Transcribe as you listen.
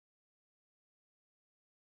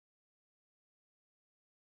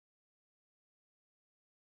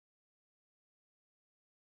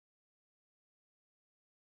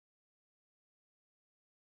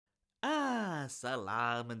Ah,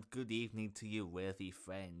 salam and good evening to you, worthy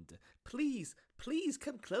friend. Please, please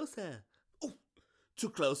come closer. Oh, too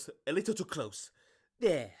close, a little too close.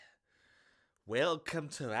 There. Welcome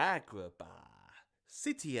to Agrabah,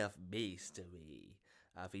 city of mystery,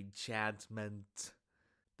 of enchantment.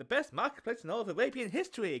 The best marketplace in all of Arabian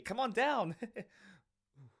history. Come on down.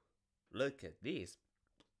 Look at this.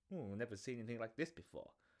 Oh, never seen anything like this before.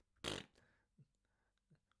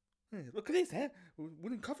 Look at this, huh?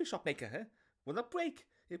 Wooden coffee shop maker, huh? Would not break.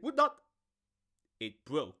 It would not. It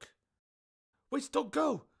broke. Wait, don't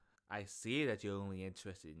go. I see that you're only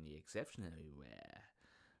interested in the exceptionally rare.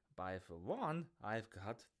 But for one, I've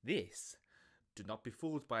got this. Do not be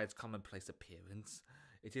fooled by its commonplace appearance.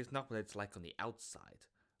 It is not what it's like on the outside,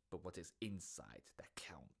 but what is inside that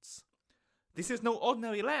counts. This is no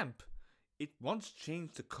ordinary lamp. It once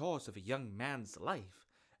changed the course of a young man's life.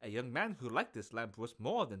 A young man who liked this lamp was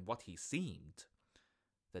more than what he seemed.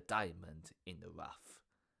 The diamond in the rough.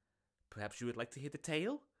 Perhaps you would like to hear the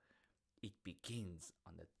tale? It begins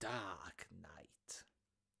on a dark night,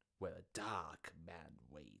 where a dark man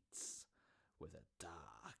waits, with a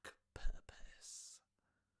dark purpose.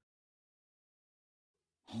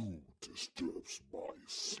 Who disturbs my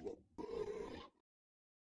slumber?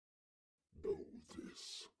 Know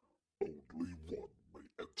this, only one may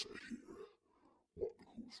enter here, one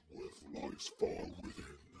whose worth lies far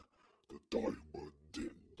within, the diamond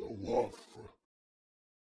in the rough.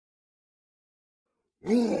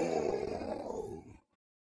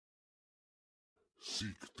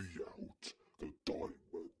 Seek thee out, the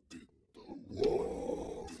diamond in the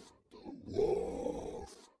rough,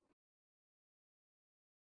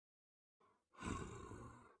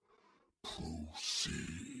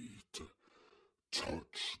 Proceed.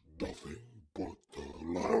 Touch nothing but the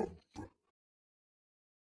lamp.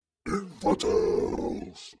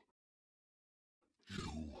 Infidels!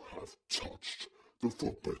 You have touched the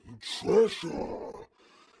forbidden treasure.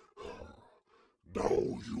 Now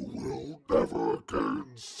you will never again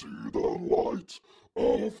see the light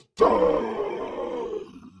of day.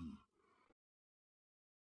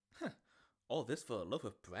 All this for a loaf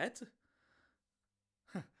of bread?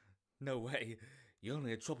 No way. You're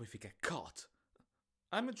only in trouble if you get caught.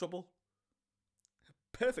 I'm in trouble.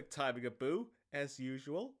 Perfect timing, Abu, as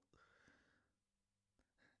usual.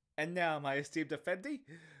 And now, my esteemed Effendi,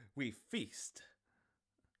 we feast.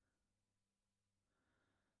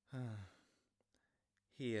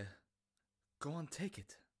 Here, go on, take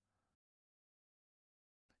it.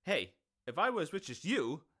 Hey, if I were as rich as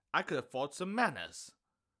you, I could afford some manners.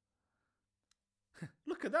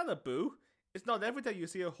 Look at that, Abu. It's not every day you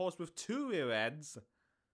see a horse with two rear ends.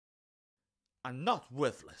 I'm not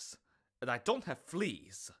worthless, and I don't have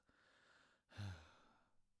fleas.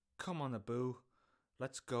 Come on, Abu.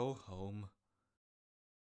 Let's go home.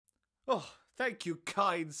 Oh, thank you,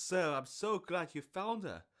 kind sir. I'm so glad you found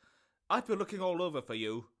her. I've been looking all over for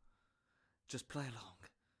you. Just play along.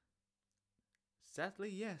 Sadly,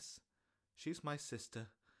 yes. She's my sister.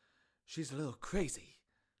 She's a little crazy.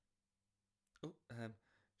 Oh,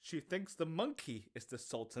 she thinks the monkey is the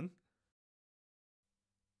Sultan.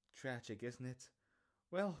 Tragic, isn't it?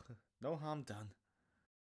 Well, no harm done.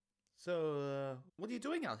 So, what are you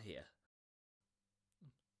doing out here?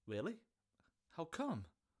 Really? How come?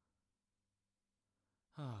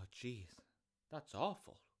 Oh, jeez. That's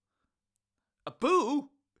awful. Abu?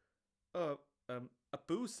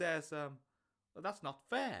 Abu says, well, that's not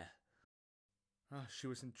fair. She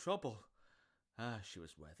was in trouble. She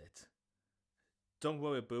was worth it. Don't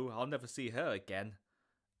worry, Boo, I'll never see her again.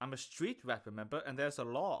 I'm a street rat, remember, and there's a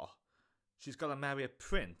law. She's gotta marry a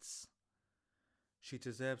prince. She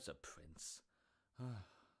deserves a prince.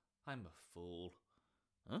 I'm a fool.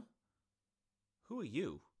 Huh? Who are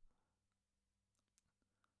you?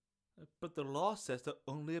 But the law says that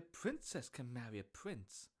only a princess can marry a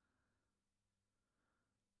prince.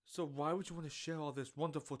 So why would you want to share all this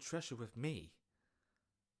wonderful treasure with me?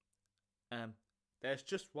 There's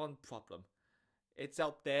just one problem. It's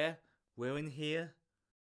out there, we're in here.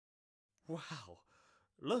 Wow,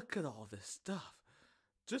 look at all this stuff.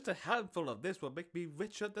 Just a handful of this will make me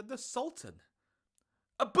richer than the Sultan.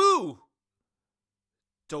 Abu!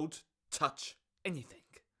 Don't touch anything.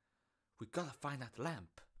 We gotta find that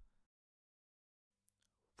lamp.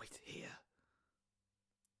 Wait here.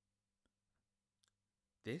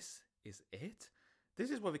 This is it?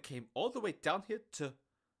 This is where we came all the way down here to...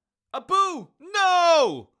 Abu!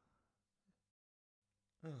 No!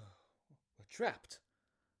 We're trapped.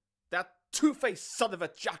 That two-faced son of a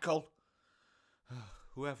jackal!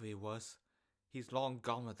 Whoever he was, he's long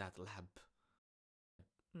gone with that lamp.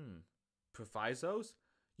 Provisos?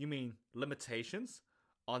 You mean limitations?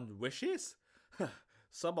 On wishes?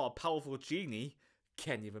 Some all-powerful genie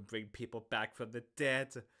can't even bring people back from the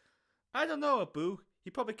dead. I don't know, Abu. He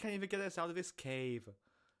probably can't even get us out of his cave.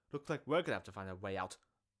 Looks like we're gonna have to find a way out.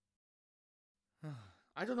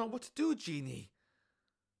 I don't know what to do, Genie.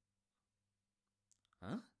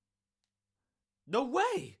 Huh? No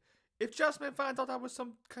way! If Jasmine found out I was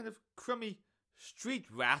some kind of crummy street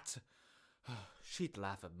rat, she'd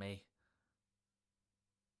laugh at me.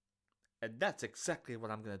 And that's exactly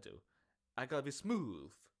what I'm gonna do. I gotta be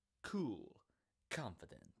smooth, cool,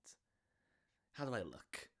 confident. How do I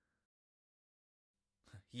look?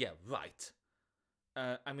 Yeah, right.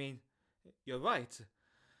 I mean, you're right.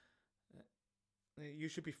 You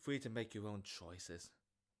should be free to make your own choices.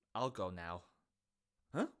 I'll go now.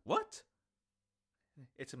 Huh? What?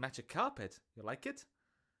 It's a magic carpet. You like it?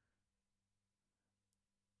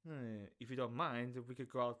 If you don't mind, we could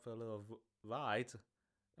go out for a little ride.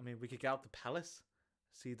 I mean, we could go out the palace,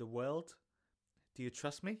 see the world. Do you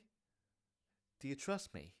trust me? Do you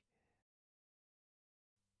trust me?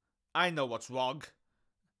 I know what's wrong.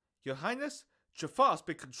 Your Highness, Jafar's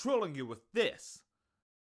been controlling you with this.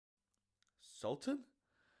 Sultan?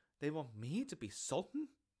 They want me to be Sultan?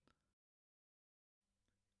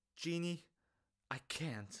 Genie, I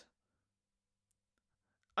can't.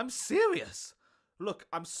 I'm serious. Look,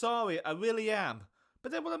 I'm sorry, I really am.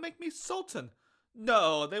 But they want to make me Sultan.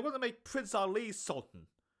 No, they want to make Prince Ali Sultan.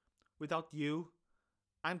 Without you,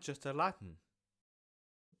 I'm just Aladdin.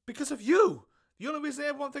 Because of you! The only reason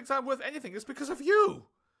everyone thinks I'm worth anything is because of you!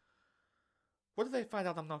 What if they find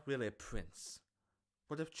out I'm not really a prince?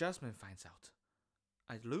 What if Jasmine finds out?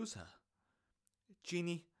 I'd lose her.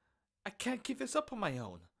 Genie, I can't give this up on my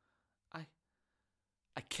own.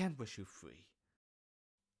 I can't wish you free.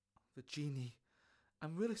 But Genie,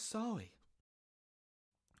 I'm really sorry.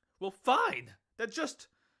 Well, fine. Then just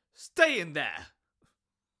stay in there.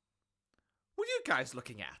 What are you guys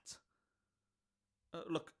looking at?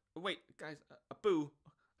 Look, wait, guys. Abu,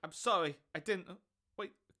 I'm sorry. I didn't.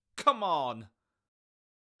 Wait, come on.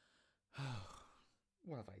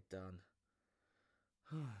 What have I done?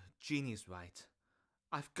 Genie's right.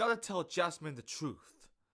 I've got to tell Jasmine the truth.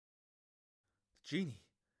 The Genie.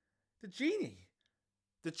 The Genie.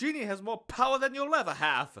 The Genie has more power than you'll ever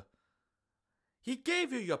have. He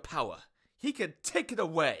gave you your power. He can take it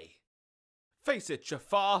away. Face it,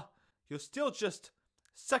 Jafar. You're still just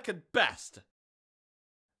second best.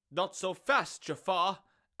 Not so fast, Jafar.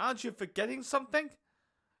 Aren't you forgetting something?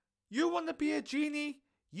 You want to be a genie?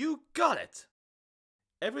 You got it.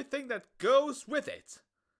 Everything that goes with it.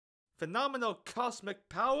 Phenomenal cosmic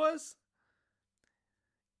powers.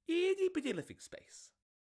 Itty bitty living space.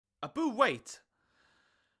 Abu, wait.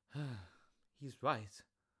 He's right.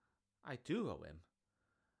 I do owe him.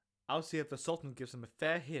 I'll see if the Sultan gives him a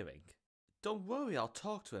fair hearing. Don't worry, I'll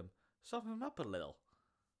talk to him. Soften him up a little.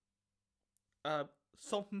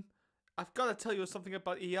 Sultan, I've got to tell you something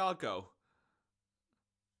about Iago.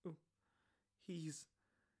 He's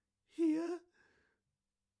here?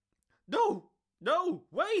 No! No!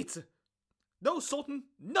 Wait! No, Sultan!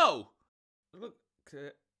 No! Look,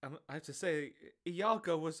 I have to say,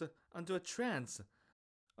 Iago was under a trance.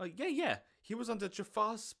 Oh, yeah. He was under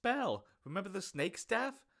Jafar's spell. Remember the snake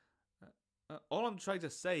staff? All I'm trying to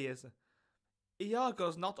say is,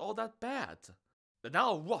 Iago's not all that bad. Then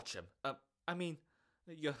I'll watch him. I mean,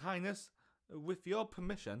 Your Highness, with your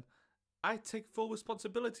permission, I take full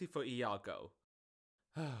responsibility for Iago.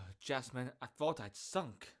 Jasmine, I thought I'd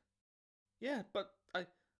sunk. Yeah, but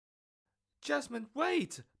Jasmine,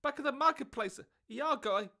 wait! Back at the marketplace,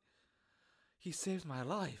 Iago, he saved my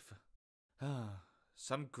life.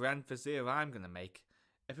 Some grand vizier I'm gonna make.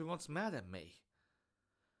 Everyone's mad at me.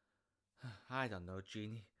 I don't know,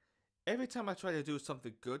 Genie. Every time I try to do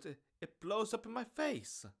something good, it blows up in my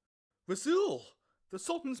face. Rasul! The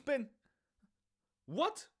Sultan's been...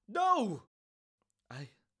 What? No!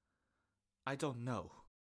 I don't know.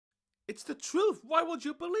 It's the truth. Why would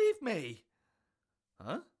you believe me?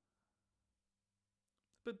 Huh?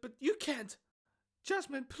 But you can't.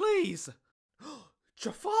 Jasmine, please.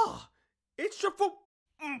 Jafar! It's Jafar!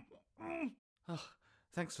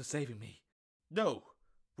 Thanks for saving me. No,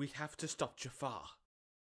 we have to stop Jafar.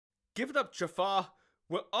 Give it up, Jafar.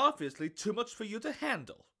 We're obviously too much for you to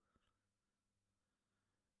handle.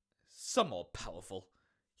 Some all powerful.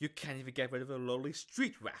 You can't even get rid of a lowly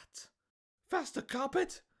street rat. Faster,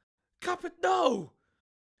 Carpet! Carpet, no!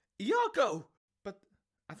 Iago! But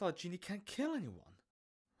I thought Genie can't kill anyone.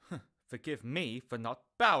 Forgive me for not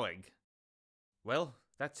bowing. Well,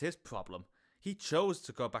 that's his problem. He chose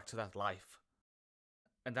to go back to that life.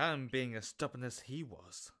 And I'm being as stubborn as he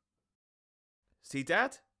was. See,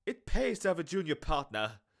 Dad? It pays to have a junior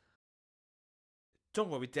partner. Don't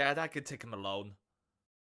worry, Dad, I can take him alone.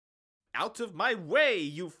 Out of my way,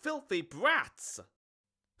 you filthy brats!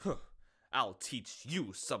 Huh, I'll teach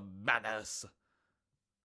you some manners.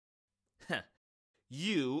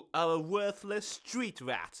 You are a worthless street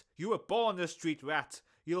rat. You were born a street rat.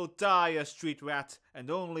 You'll die a street rat, and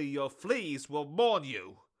only your fleas will mourn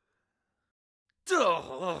you.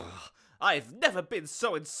 Ugh, I've never been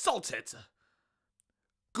so insulted.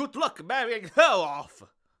 Good luck marrying her off.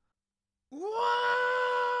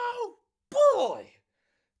 Wow, boy!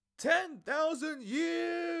 10,000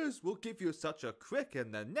 years will give you such a crick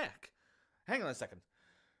in the neck. Hang on a second.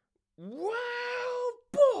 Wow,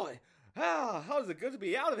 boy! How's it good to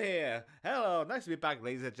be out of here? Hello, nice to be back,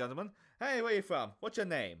 ladies and gentlemen. Hey, where are you from? What's your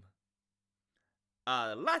name?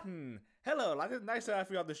 Aladdin. Hello, Aladdin. Nice to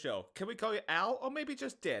have you on the show. Can we call you Al, or maybe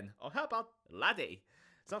just Din? Or how about Laddie?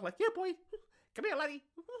 Sounds like, yeah, boy. Come here, Laddie.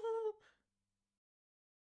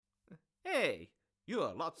 Hey, you're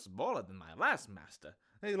a lot smaller than my last master.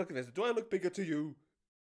 Hey, look at this. Do I look bigger to you?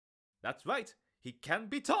 That's right. He can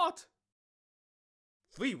be taught.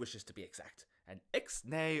 3 wishes to be exact. An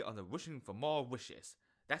ixnay on the wishing for more wishes.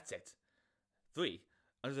 That's it. 3.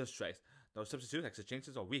 Under the trace. No substitute,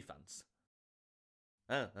 exchanges, or refunds.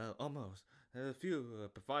 Almost. A few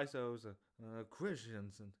provisos,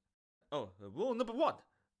 questions, and... rule number 1.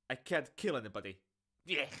 I can't kill anybody.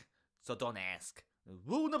 Yeah, so don't ask.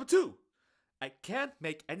 Rule number 2. I can't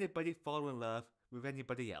make anybody fall in love with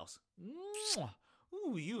anybody else.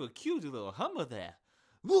 Ooh, you're a cute little hummer there.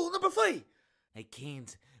 Rule number 3. I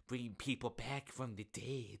can't bring people back from the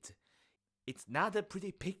dead. It's not a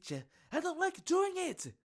pretty picture. I don't like doing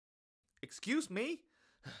it. Excuse me?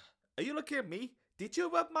 Are you looking at me? Did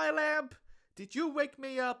you rub my lamp? Did you wake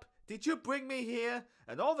me up? Did you bring me here?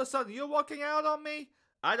 And all of a sudden you're walking out on me?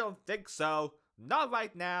 I don't think so. Not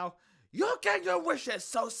right now. You're getting your wishes,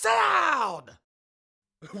 so sit down!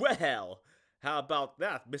 Well, how about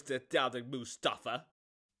that, Mr. Doubting Mustafa?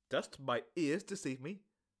 Dost my ears deceive me?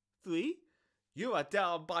 3? You are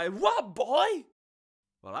down by 1, boy!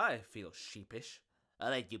 Well, I feel sheepish. I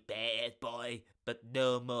like you bad, boy, but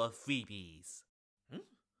no more freebies.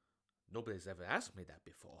 Nobody's ever asked me that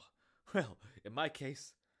before. Well, in my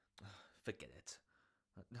case, forget it.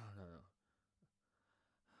 No.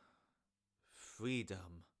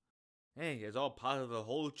 Freedom. Hey, it's all part of the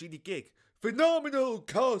whole genie gig. Phenomenal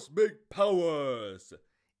cosmic powers!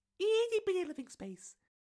 Itty bitty living space.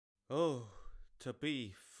 Oh, to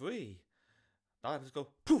be free. Now I have to go,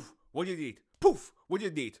 poof, what do you need? Poof, what do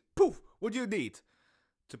you need? Poof, what do you need?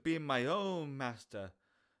 To be my own master.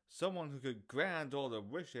 Someone who could grant all the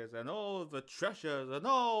wishes and all the treasures and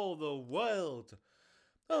all the world.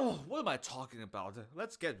 Oh, what am I talking about?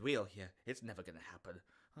 Let's get real here. It's never gonna happen.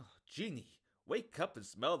 Oh, genie, wake up and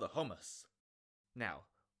smell the hummus. Now,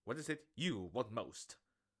 what is it you want most?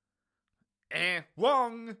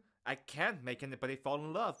 Wrong! I can't make anybody fall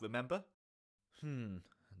in love, remember?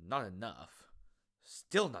 Not enough.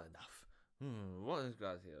 Still not enough. What is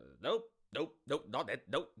got here? Nope, not it.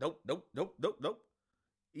 Nope.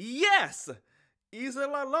 Yes!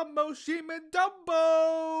 Isla Lumbo Sheeman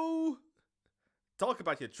Dumbo! Talk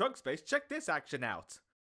about your trunk space, check this action out.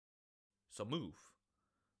 So move.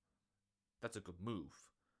 That's a good move.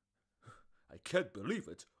 I can't believe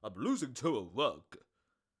it. I'm losing to a rug.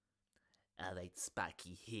 Alright,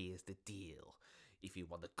 Sparky, here's the deal. If you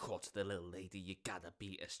want to court the little lady, you gotta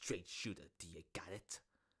be a straight shooter. Do you got it?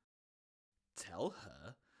 Tell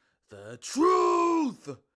her the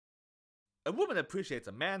truth! A woman appreciates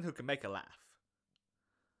a man who can make her laugh.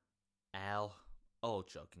 Al, all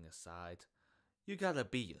joking aside, you gotta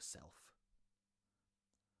be yourself.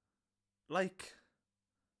 Like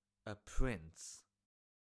a prince.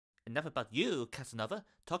 Enough about you, Casanova.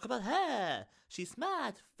 Talk about her. She's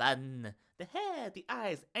smart, fun. The hair, the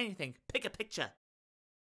eyes, anything. Pick a picture.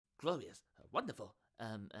 Glorious, wonderful,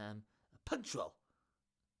 punctual.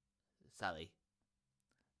 Sorry.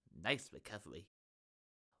 Nice recovery.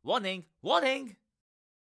 Warning! Warning!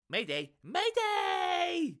 Mayday!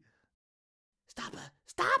 Mayday! Stop her!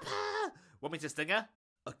 Stop her! Want me to sting her?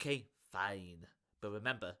 Okay, fine. But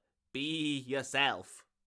remember, be yourself.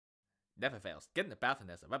 Never fails. Get in the bath and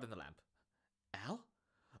there's a rub in the lamp. Al?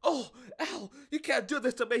 Oh, Al! You can't do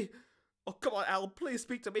this to me! Oh, come on, Al. Please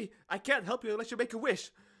speak to me. I can't help you unless you make a wish.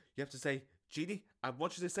 You have to say, Genie, I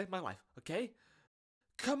want you to save my life, okay?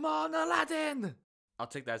 Come on, Aladdin! I'll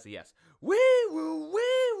take that as a yes. Wee-woo,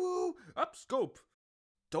 wee-woo! Up scope!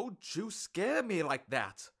 Don't you scare me like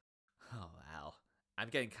that! Oh, Al. I'm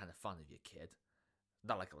getting kind of fond of you, kid.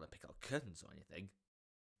 Not like I want to pick out curtains or anything.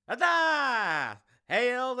 Da!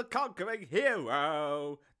 Hail the conquering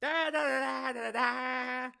hero! Da da da da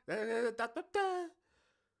da da da da da.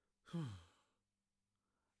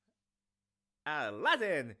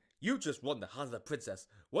 Aladdin, you just won the heart of the princess.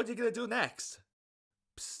 What are you gonna do next?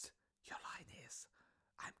 Psst, your line is,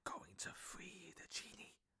 I'm going to free the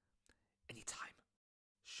genie. Anytime.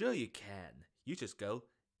 Sure you can. You just go,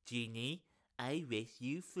 Genie, I wish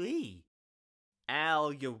you free.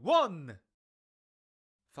 Al, you won!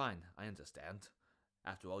 Fine, I understand.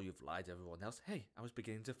 After all you've lied to everyone else, hey, I was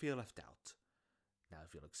beginning to feel left out. Now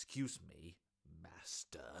if you'll excuse me,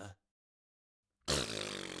 Master.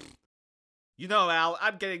 You know, Al,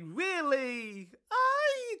 I'm getting really...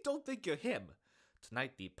 I don't think you're him.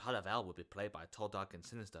 Tonight, the part of Al will be played by a tall, dark, and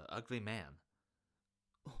sinister, ugly man.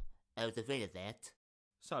 I was afraid of that.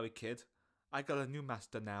 Sorry, kid. I got a new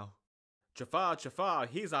master now. Jafar,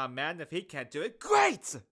 he's our man. If he can't do it,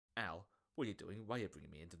 great! Al, what are you doing? Why are you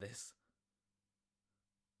bringing me into this?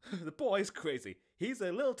 The boy's crazy. He's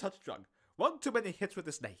a little touch drunk. One too many hits with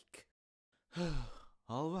the snake.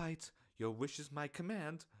 All right, your wish is my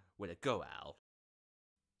command. Way to go, Al.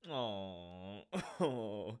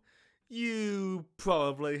 Oh, you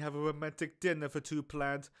probably have a romantic dinner for two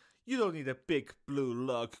planned. You don't need a big blue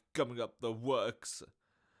lug gumming up the works.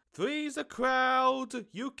 Three's a crowd.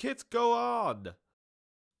 You kids go on.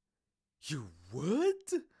 You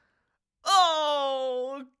would?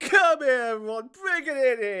 Oh, come here, everyone. Bring it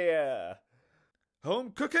in here.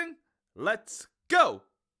 Home cooking? Let's go.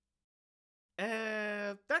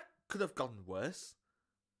 That could have gotten worse.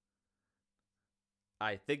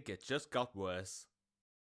 I think it just got worse.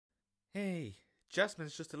 Hey,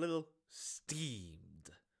 Jasmine's just a little steamed.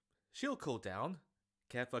 She'll cool down.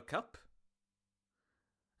 Care for a cup?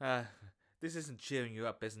 This isn't cheering you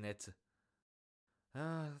up, isn't it?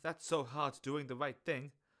 That's so hard doing the right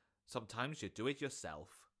thing. Sometimes you do it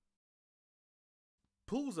yourself.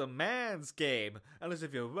 Pool's a man's game, unless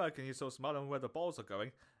if you're work and you're so smart on where the balls are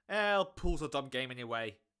going. Pool's a dumb game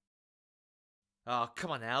anyway. Oh, come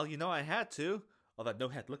on, Al, you know I had to. Or that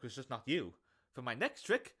no-head look was just not you. For my next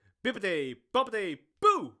trick, bippity, boppity,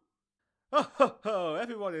 boo! Oh, ho, ho,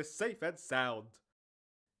 everyone is safe and sound.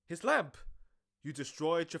 His lamp. You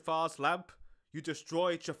destroyed Jafar's lamp. You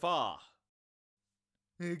destroyed Jafar.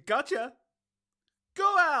 Gotcha.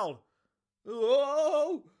 Go, Al!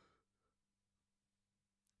 Whoa!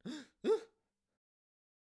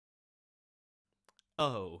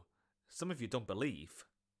 Oh, some of you don't believe.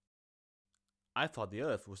 I thought the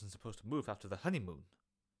Earth wasn't supposed to move after the honeymoon.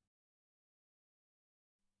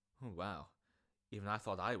 Oh, wow. Even I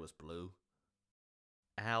thought I was blue.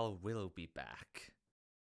 Al will be back.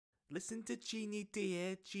 Listen to Genie,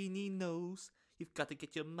 dear. Genie knows. You've got to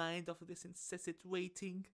get your mind off of this incessant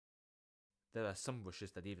waiting. There are some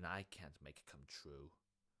wishes that even I can't make come true.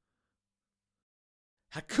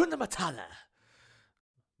 Hakuna Matata!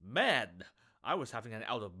 Man, I was having an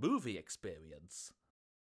out-of-movie experience.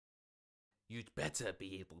 You'd better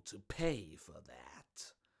be able to pay for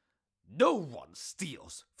that. No one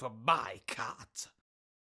steals from my cart.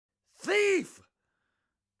 Thief!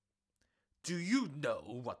 Do you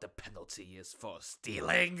know what the penalty is for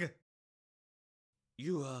stealing?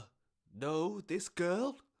 You, know this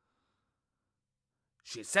girl?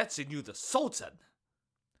 She sets in you the Sultan.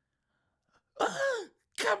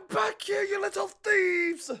 Come back here, you little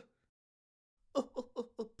thieves!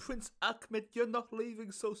 Prince Ahmed, you're not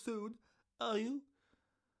leaving so soon, are you?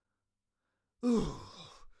 Ooh,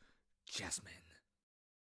 Jasmine.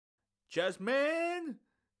 Jasmine!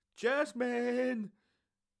 Jasmine!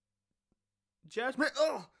 Jasmine!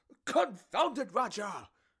 Oh, confounded Raja!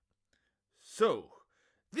 So,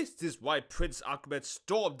 this is why Prince Ahmed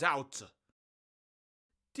stormed out.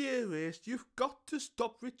 Dearest, you've got to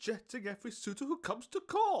stop rejecting every suitor who comes to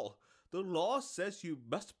call. The law says you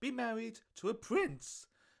must be married to a prince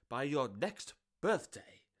by your next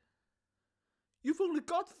birthday. You've only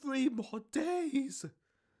got 3 more days.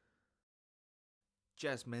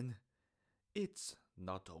 Jasmine, it's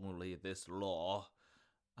not only this law.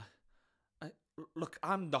 Look,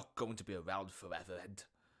 I'm not going to be around forever, and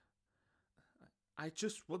I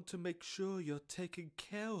just want to make sure you're taken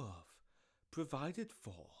care of, provided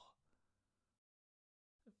for.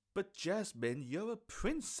 But Jasmine, you're a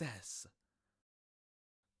princess.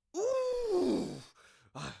 Ooh!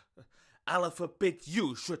 Allah forbid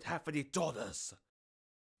you should have any daughters.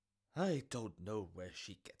 I don't know where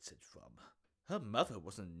she gets it from. Her mother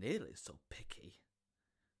wasn't nearly so picky.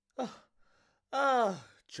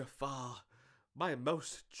 Jafar, my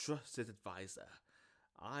most trusted advisor.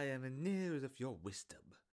 I am in need of your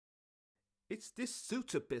wisdom. It's this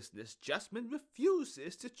suitor business. Jasmine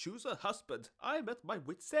refuses to choose a husband. I'm at my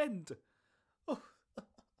wit's end. Oh,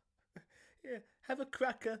 yeah, have a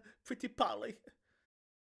cracker, pretty Polly.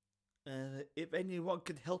 If anyone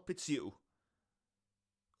can help, it's you.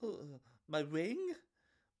 My ring?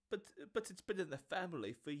 But it's been in the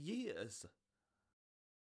family for years.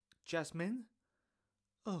 Jasmine?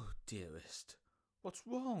 Oh, dearest, what's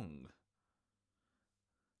wrong?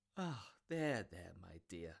 Ah, there, my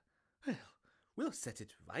dear. Well, we'll set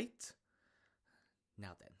it right.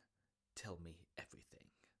 Now then, tell me everything.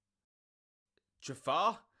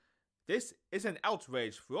 Jafar, this is an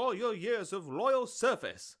outrage for all your years of loyal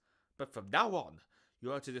service. But from now on,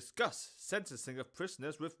 you are to discuss sentencing of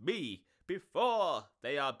prisoners with me before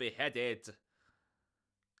they are beheaded.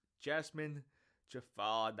 Jasmine,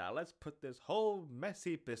 Jafar, now let's put this whole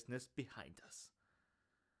messy business behind us.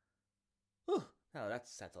 Oh, now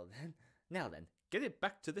that's settled then. Now then, get it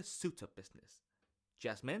back to the suitor business.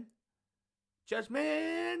 Jasmine?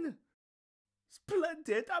 Jasmine!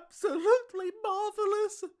 Splendid, absolutely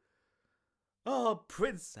marvellous! Oh,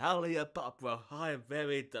 Prince Ali and Barbara, I am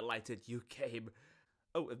very delighted you came.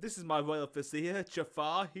 Oh, this is my royal vizier,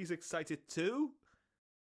 Jafar. He's excited too.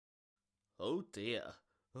 Oh dear.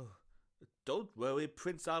 Oh, don't worry,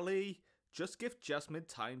 Prince Ali. Just give Jasmine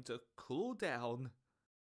time to cool down.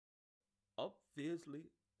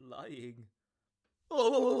 Obviously lying.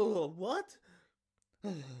 Oh, what?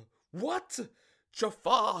 What?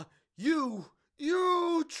 Jafar, you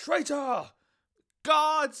traitor!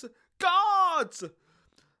 Guards! Guards!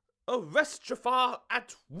 Arrest Jafar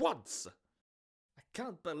at once! I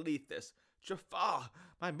can't believe this. Jafar,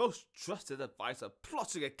 my most trusted advisor,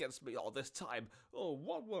 plotting against me all this time. Oh,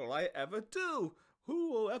 what will I ever do?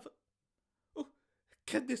 Who will ever... Oh,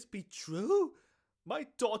 can this be true? My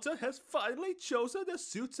daughter has finally chosen a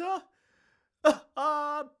suitor?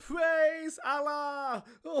 Praise Allah!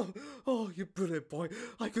 Oh, you brilliant boy.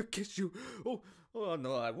 I could kiss you. Oh,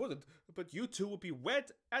 no, I wouldn't. But you two will be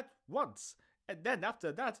wed at once. And then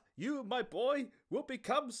after that, you, my boy, will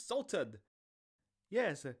become Sultan.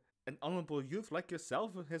 Yes, an honorable youth like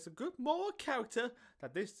yourself has a good moral character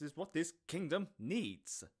that this is what this kingdom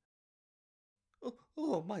needs.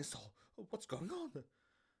 Oh, my soul. What's going on?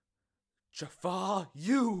 Jafar,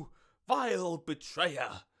 you vile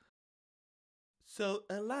betrayer! So,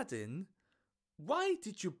 Aladdin, why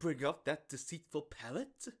did you bring up that deceitful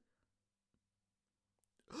parrot?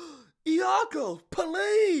 Iago,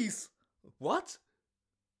 police! What?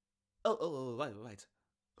 Oh, right.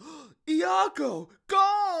 Iago,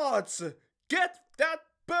 guards! Get that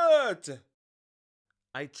bird!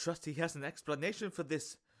 I trust he has an explanation for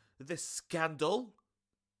this scandal.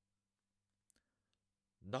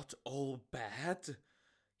 Not all bad.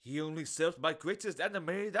 He only served my greatest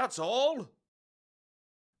enemy, that's all.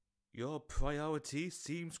 Your priority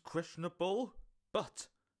seems questionable, but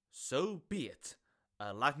so be it.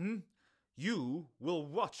 Aladdin, you will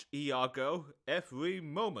watch Iago every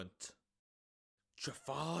moment.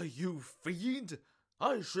 Jafar, you fiend!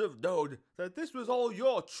 I should have known that this was all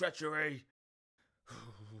your treachery.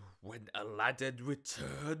 When Aladdin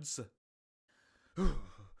returns...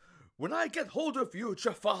 When I get hold of you,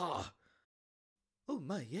 Jafar! Oh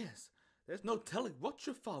my, yes. There's no telling what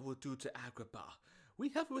Jafar will do to Agrabah. We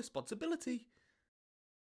have a responsibility.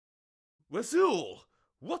 Rasul,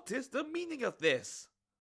 what is the meaning of this?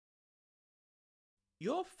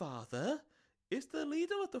 Your father is the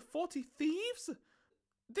leader of the 40 thieves?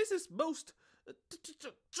 This is most...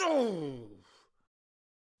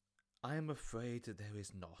 I am afraid there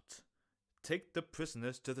is not. Take the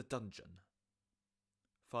prisoners to the dungeon.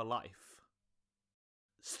 For life.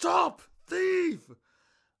 Stop, thief!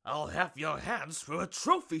 I'll have your hands for a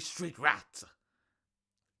trophy, street rat.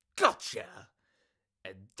 Gotcha!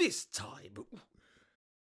 And this time...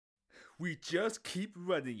 We just keep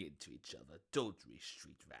running into each other, don't we,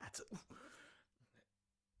 street rat?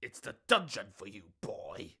 It's the dungeon for you,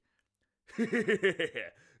 boy.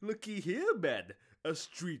 Looky here, man. A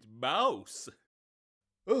street mouse.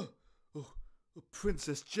 Oh,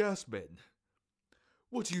 Princess Jasmine.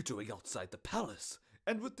 What are you doing outside the palace,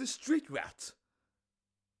 and with the street rat?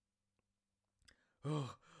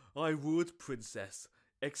 Oh, I would, Princess,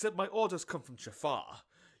 except my orders come from Jafar.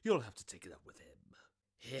 You'll have to take it up with him.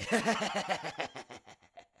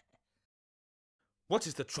 What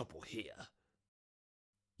is the trouble here?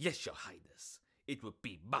 Yes, Your Highness, it would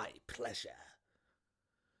be my pleasure.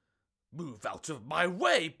 Move out of my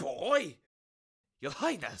way, boy! Your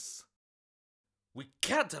Highness! We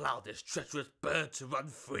can't allow this treacherous bird to run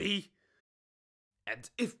free. And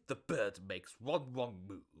if the bird makes one wrong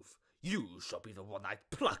move, you shall be the one I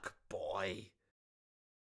pluck, boy.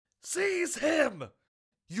 Seize him!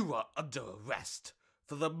 You are under arrest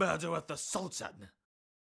for the murder of the Sultan.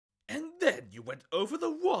 And then you went over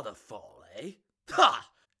the waterfall, eh? Ha!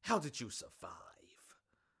 How did you survive?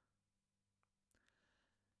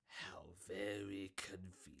 How very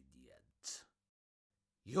convenient.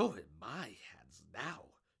 You're in my hands now,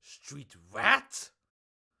 street rat!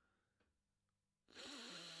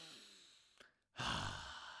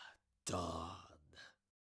 Done.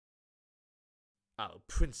 Our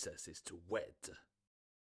princess is to wed.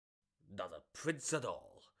 Not a prince at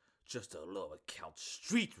all, just a low-account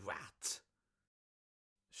street rat.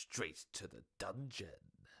 Straight to the dungeon.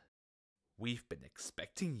 We've been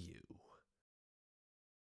expecting you.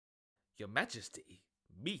 Your Majesty,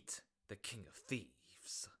 meet the King of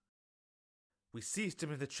Thieves. We seized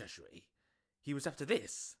him in the treasury. He was after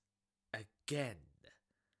this. Again.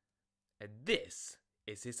 And this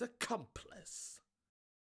is his accomplice.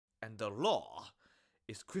 And the law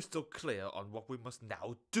is crystal clear on what we must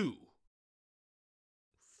now do.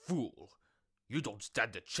 Fool, you don't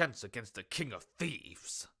stand a chance against the King of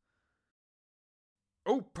Thieves.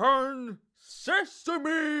 Open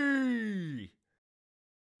sesame!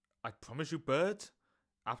 I promise you, bird,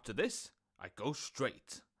 after this, I go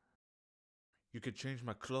straight. You can change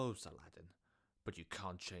my clothes, Aladdin, but you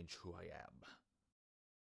can't change who I am.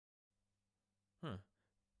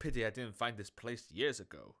 Pity I didn't find this place years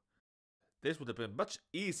ago. This would have been much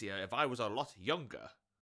easier if I was a lot younger.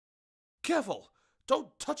 Careful!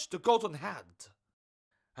 Don't touch the golden hand!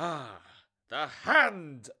 Ah, the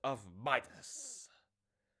hand of Midas!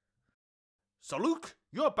 Saluk,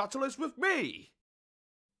 your battle is with me!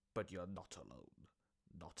 But you're not alone.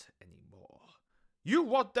 Not anymore. You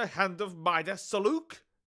want the hand of Midas, Saluk?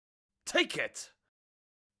 Take it!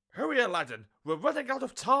 Hurry, Aladdin, we're running out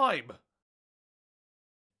of time!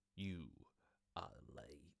 You are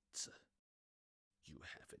late. You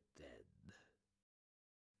have it then.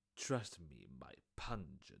 Trust me, my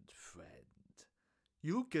pungent friend.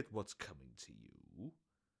 You'll get what's coming to you.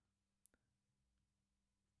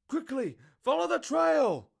 Quickly, follow the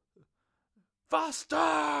trail! Faster!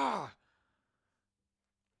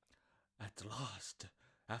 At last,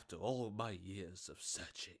 after all my years of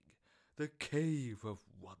searching, the Cave of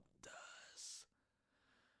Wonders.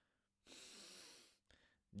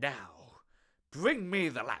 Now, bring me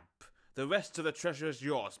the lamp. The rest of the treasure is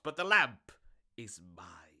yours, but the lamp is mine.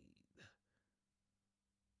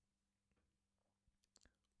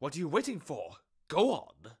 What are you waiting for? Go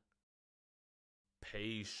on.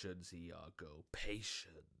 Patience, Iago,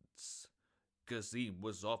 patience. Kazim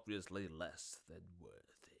was obviously less than worthy.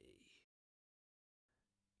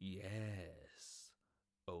 Yes,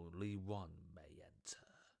 only one may enter.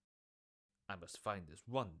 I must find this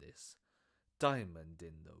diamond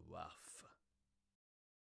in the rough.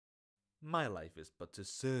 My life is but to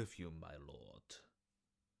serve you, my lord.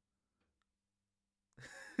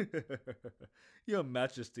 Your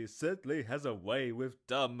Majesty certainly has a way with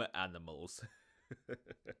dumb animals.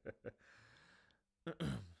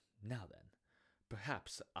 Now then,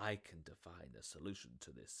 perhaps I can define a solution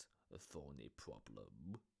to this thorny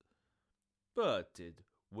problem. But it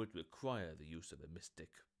would require the use of a mystic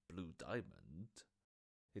blue diamond.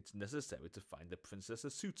 It's necessary to find the princess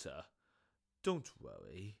a suitor. Don't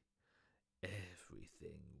worry.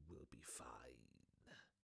 Everything will be fine.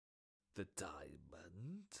 The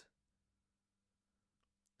diamond?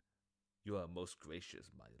 You are most gracious,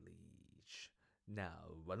 my liege.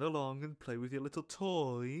 Now run along and play with your little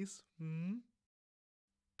toys,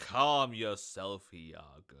 Calm yourself,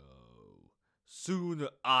 Iago. Soon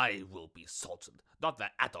I will be Sultan, not the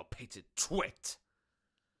adulterated twit.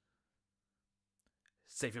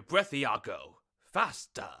 Save your breath, Iago.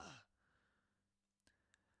 Faster.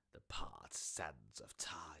 The past sands of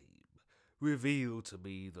time reveal to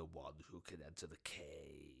me the one who can enter the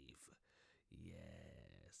cave.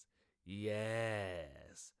 Yes,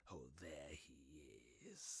 yes. Oh, there he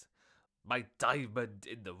is. My diamond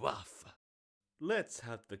in the rough. Let's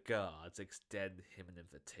have the guards extend him an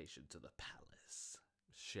invitation to the palace,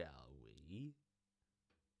 shall we?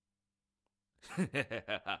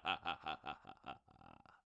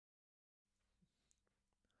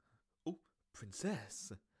 Oh,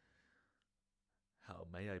 princess. How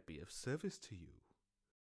may I be of service to you?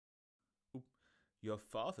 Oh, your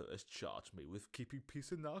father has charged me with keeping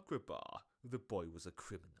peace in Agrabah. The boy was a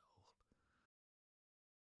criminal.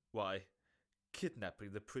 Why,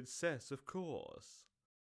 kidnapping the princess, of course.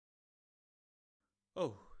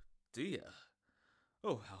 Oh, dear.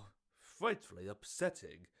 Oh, how frightfully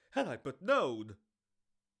upsetting. Had I but known!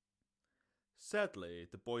 Sadly,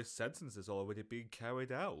 the boy's sentence is already being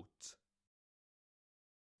carried out.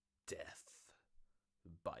 Death.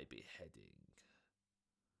 by beheading.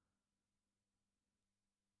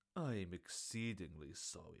 I am exceedingly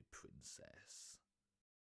sorry, Princess.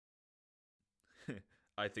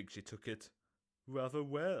 I think she took it rather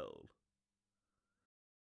well.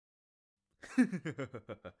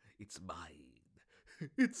 It's mine.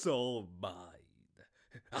 It's all mine.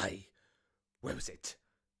 Where is it?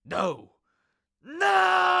 No!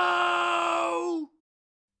 No!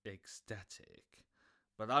 Ecstatic.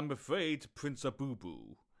 But I'm afraid, Prince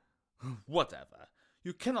Abubu. Whatever.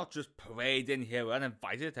 You cannot just parade in here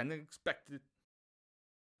uninvited and expect it.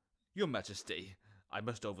 Your Majesty, I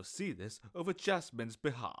must oversee this over Jasmine's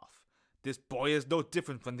behalf. This boy is no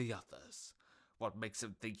different from the others. What makes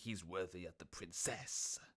him think he's worthy of the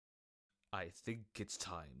princess? I think it's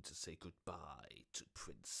time to say goodbye to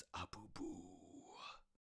Prince Abubu.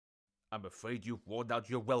 I'm afraid you've worn out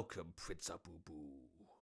your welcome, Prince Abubu.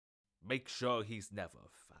 Make sure he's never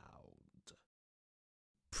found.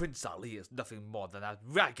 Prince Ali is nothing more than a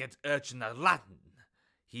ragged urchin Aladdin.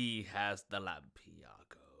 He has the lamp,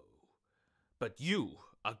 Iago. But you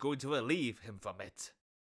are going to relieve him from it.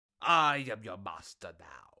 I am your master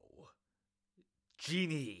now.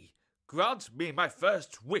 Genie, grant me my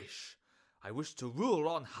first wish. I wish to rule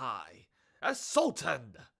on high, as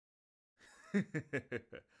Sultan.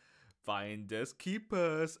 Finders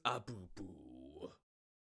keepers, Abubu.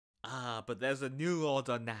 Ah, but there's a new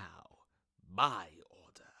order now. My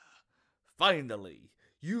order. Finally,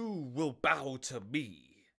 you will bow to me.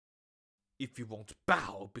 If you won't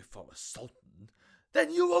bow before a sultan,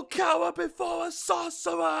 then you will cower before a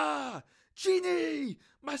sorcerer. Genie,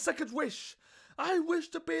 my second wish. I wish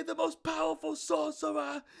to be the most powerful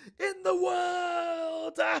sorcerer in the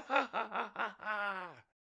world.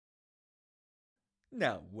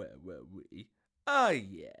 Now, where were we? Ah,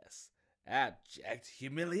 yes. Abject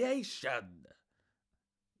humiliation.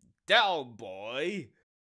 Down, boy.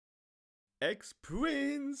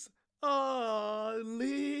 Ex-Prince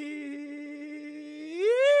Ali.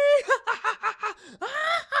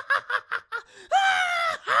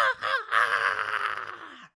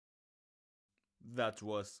 That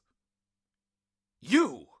was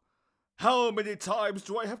you. How many times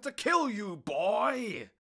do I have to kill you, boy?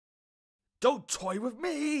 Don't toy with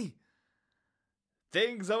me.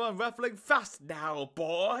 Things are unraveling fast now,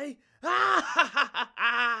 boy.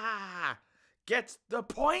 Get the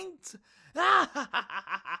point?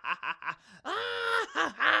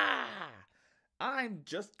 I'm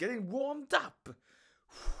just getting warmed up.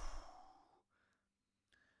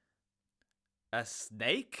 A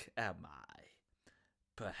snake, am I?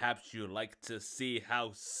 Perhaps you like to see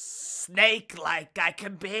how snake-like I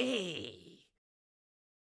can be.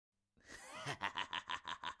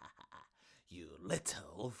 You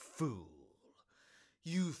little fool.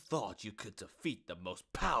 You thought you could defeat the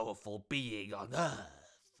most powerful being on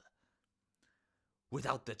Earth.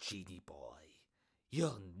 Without the genie boy,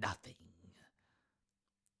 you're nothing.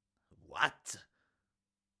 What?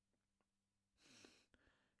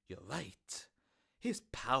 You're right. His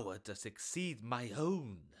power does exceed my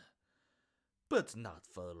own. But not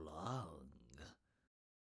for long.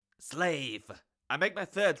 Slave, I make my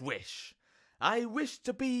third wish. I wish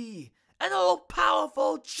to be an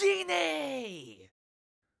all-powerful genie!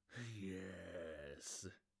 Yes,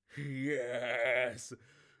 yes,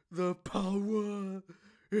 the power,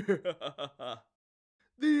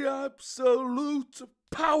 the absolute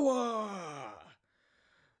power.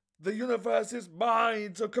 The universe is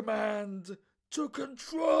mine to command, to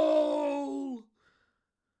control.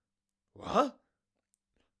 What?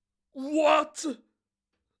 What?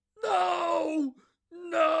 No!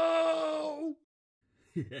 No!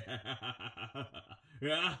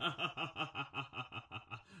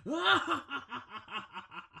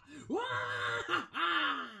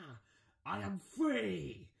 I am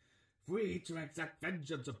free! Free to exact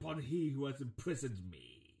vengeance upon he who has imprisoned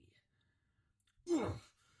me.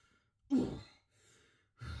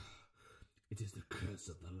 It is the curse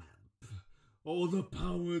of the lamp. All the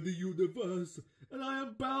power in the universe, and I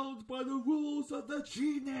am bound by the rules of the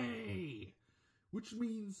genie. Which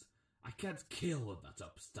means I can't kill that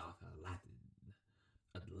upstart Aladdin,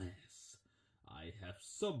 unless I have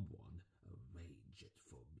someone arrange it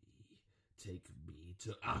for me. Take me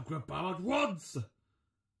to Agrabah at once!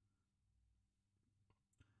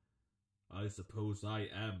 I suppose I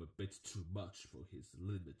am a bit too much for his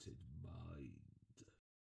limited mind.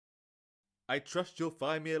 I trust you'll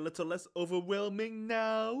find me a little less overwhelming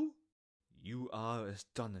now? You are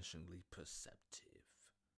astonishingly perceptive.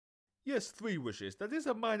 Yes, 3 wishes, that is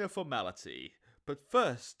a minor formality. But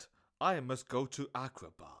first, I must go to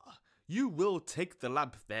Agrabah. You will take the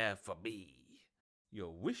lamp there for me.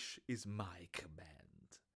 Your wish is my command.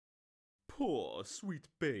 Poor sweet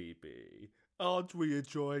baby. Aren't we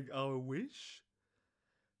enjoying our wish?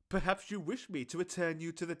 Perhaps you wish me to return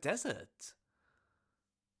you to the desert.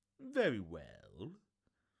 Very well.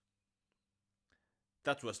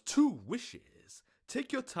 That was 2 wishes.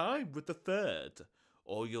 Take your time with the third,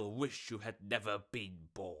 or you'll wish you had never been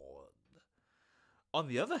born. On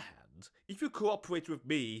the other hand, if you cooperate with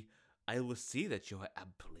me, I will see that you are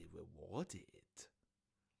amply rewarded.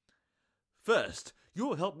 First, you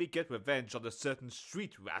will help me get revenge on a certain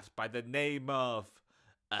street rat by the name of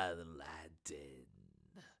Aladdin.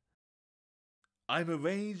 I'm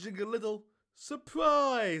arranging a little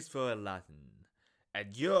surprise for Aladdin,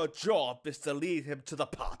 and your job is to lead him to the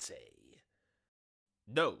party.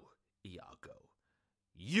 No, Iago,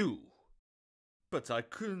 you. But I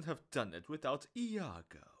couldn't have done it without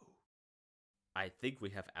Iago. I think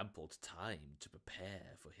we have ample time to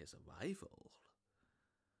prepare for his arrival.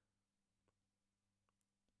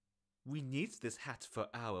 We need this hat for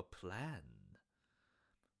our plan.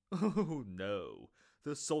 Oh no,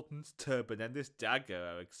 the Sultan's turban and this dagger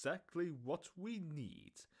are exactly what we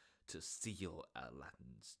need to seal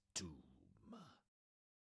Aladdin's doom.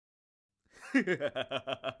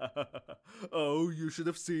 Oh, you should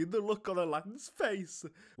have seen the look on Aladdin's face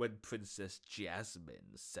when Princess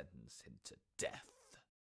Jasmine sentenced him to death.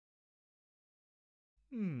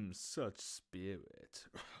 Such spirit.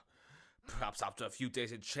 Perhaps after a few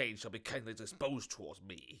days in chains shall be kindly disposed towards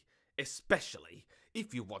me, especially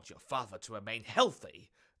if you want your father to remain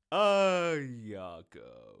healthy. Iago,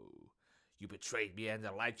 you betrayed me and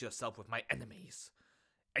allied yourself with my enemies,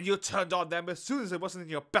 and you turned on them as soon as it wasn't in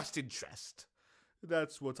your best interest.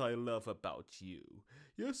 That's what I love about you.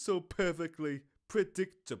 You're so perfectly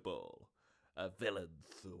predictable. A villain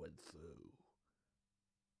through and through.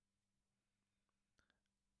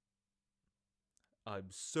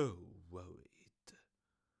 I'm so worried.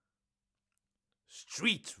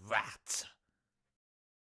 Street rat!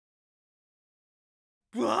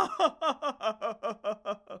 Now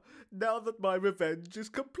that my revenge is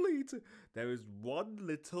complete, there is one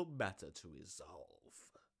little matter to resolve.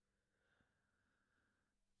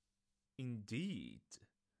 Indeed.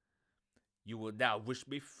 You will now wish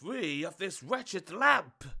me free of this wretched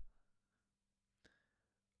lamp.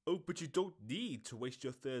 Oh, but you don't need to waste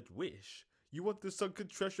your third wish. You want the sunken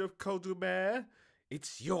treasure of Caldumer?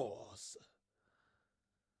 It's yours.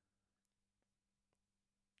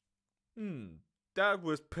 That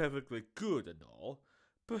was perfectly good and all.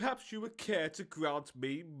 Perhaps you would care to grant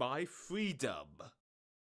me my freedom.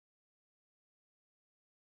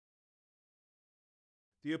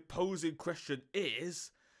 The opposing question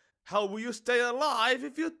is, how will you stay alive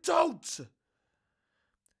if you don't?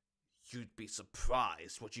 You'd be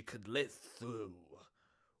surprised what you could live through.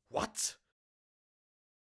 What?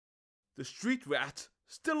 The street rat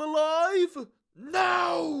still alive?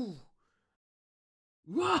 No!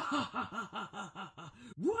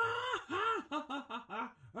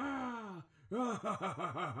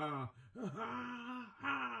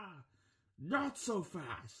 Not so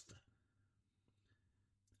fast.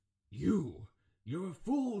 You're a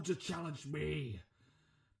fool to challenge me.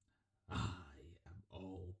 I am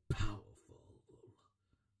all powerful.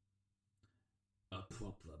 A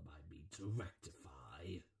problem I mean to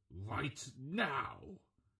rectify right now.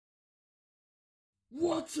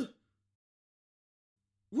 What?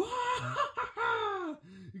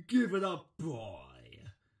 Give it up, boy.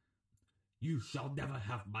 You shall never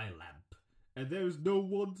have my lamp, and there is no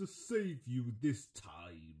one to save you this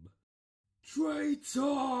time.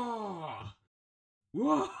 Traitor!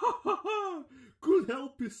 Good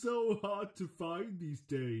help is so hard to find these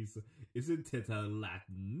days, isn't it,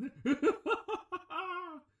 Aladdin?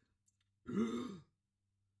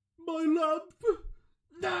 My lamp!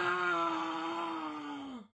 No!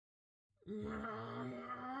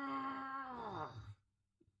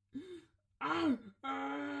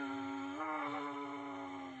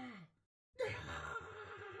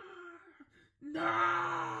 No!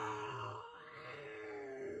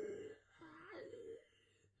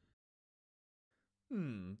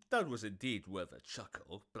 That was indeed worth a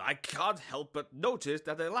chuckle, but I can't help but notice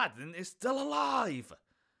that Aladdin is still alive.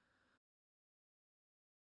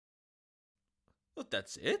 But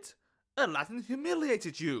that's it? Aladdin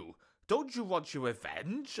humiliated you. Don't you want your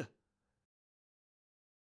revenge?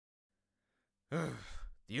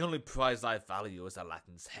 The only prize I value is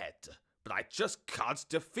Aladdin's head, but I just can't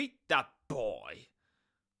defeat that boy.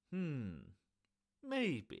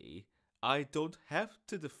 Maybe I don't have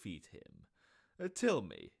to defeat him. Tell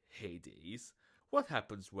me, Hades, what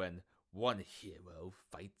happens when one hero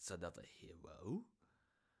fights another hero?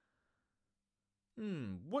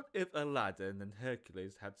 What if Aladdin and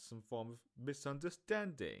Hercules had some form of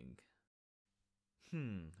misunderstanding?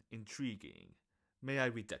 Intriguing. May I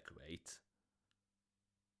redecorate?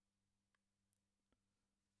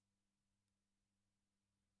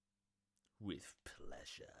 With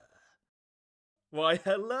pleasure. Why,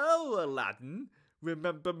 hello, Aladdin.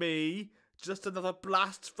 Remember me? Just another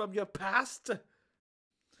blast from your past?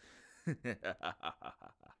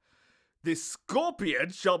 This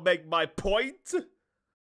scorpion shall make my point.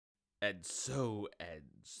 And so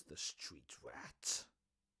ends the street rat.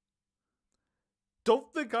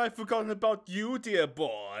 Don't think I've forgotten about you, dear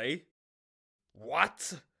boy.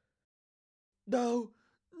 What? No,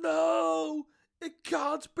 it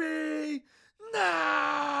can't be. No!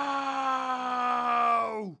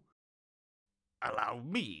 Allow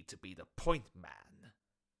me to be the point man.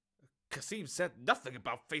 Kasim said nothing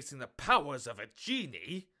about facing the powers of a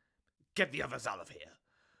genie. Get the others out of here.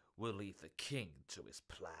 We'll leave the king to his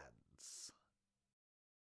plans.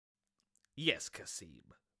 Yes,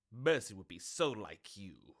 Kasim. Mercy would be so like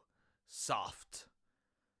you. Soft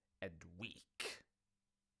and weak.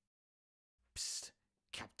 Psst,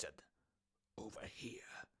 Captain. Over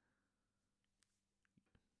here.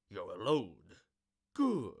 You're alone.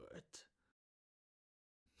 Good.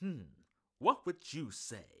 What would you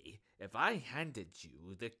say if I handed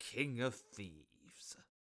you the King of Thieves?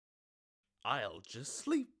 I'll just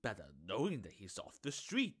sleep better knowing that he's off the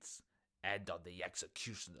streets and on the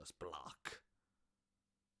executioner's block.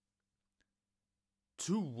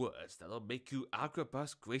 2 words that'll make you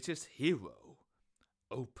Agrabah's greatest hero.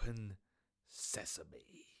 Open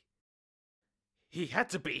sesame. He had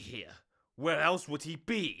to be here. Where else would he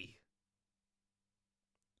be?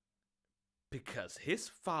 Because his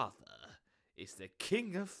father is the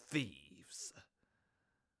King of Thieves.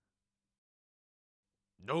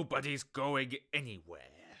 Nobody's going anywhere.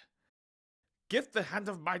 Give the Hand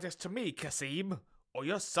of Midas to me, Kasim, or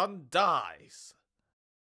your son dies.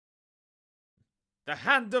 The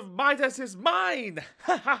Hand of Midas is mine!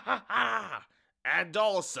 Ha ha ha ha! And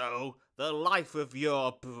also the life of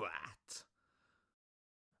your brat.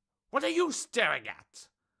 What are you staring at?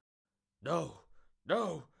 No,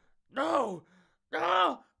 no, no,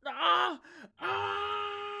 no, no, ah!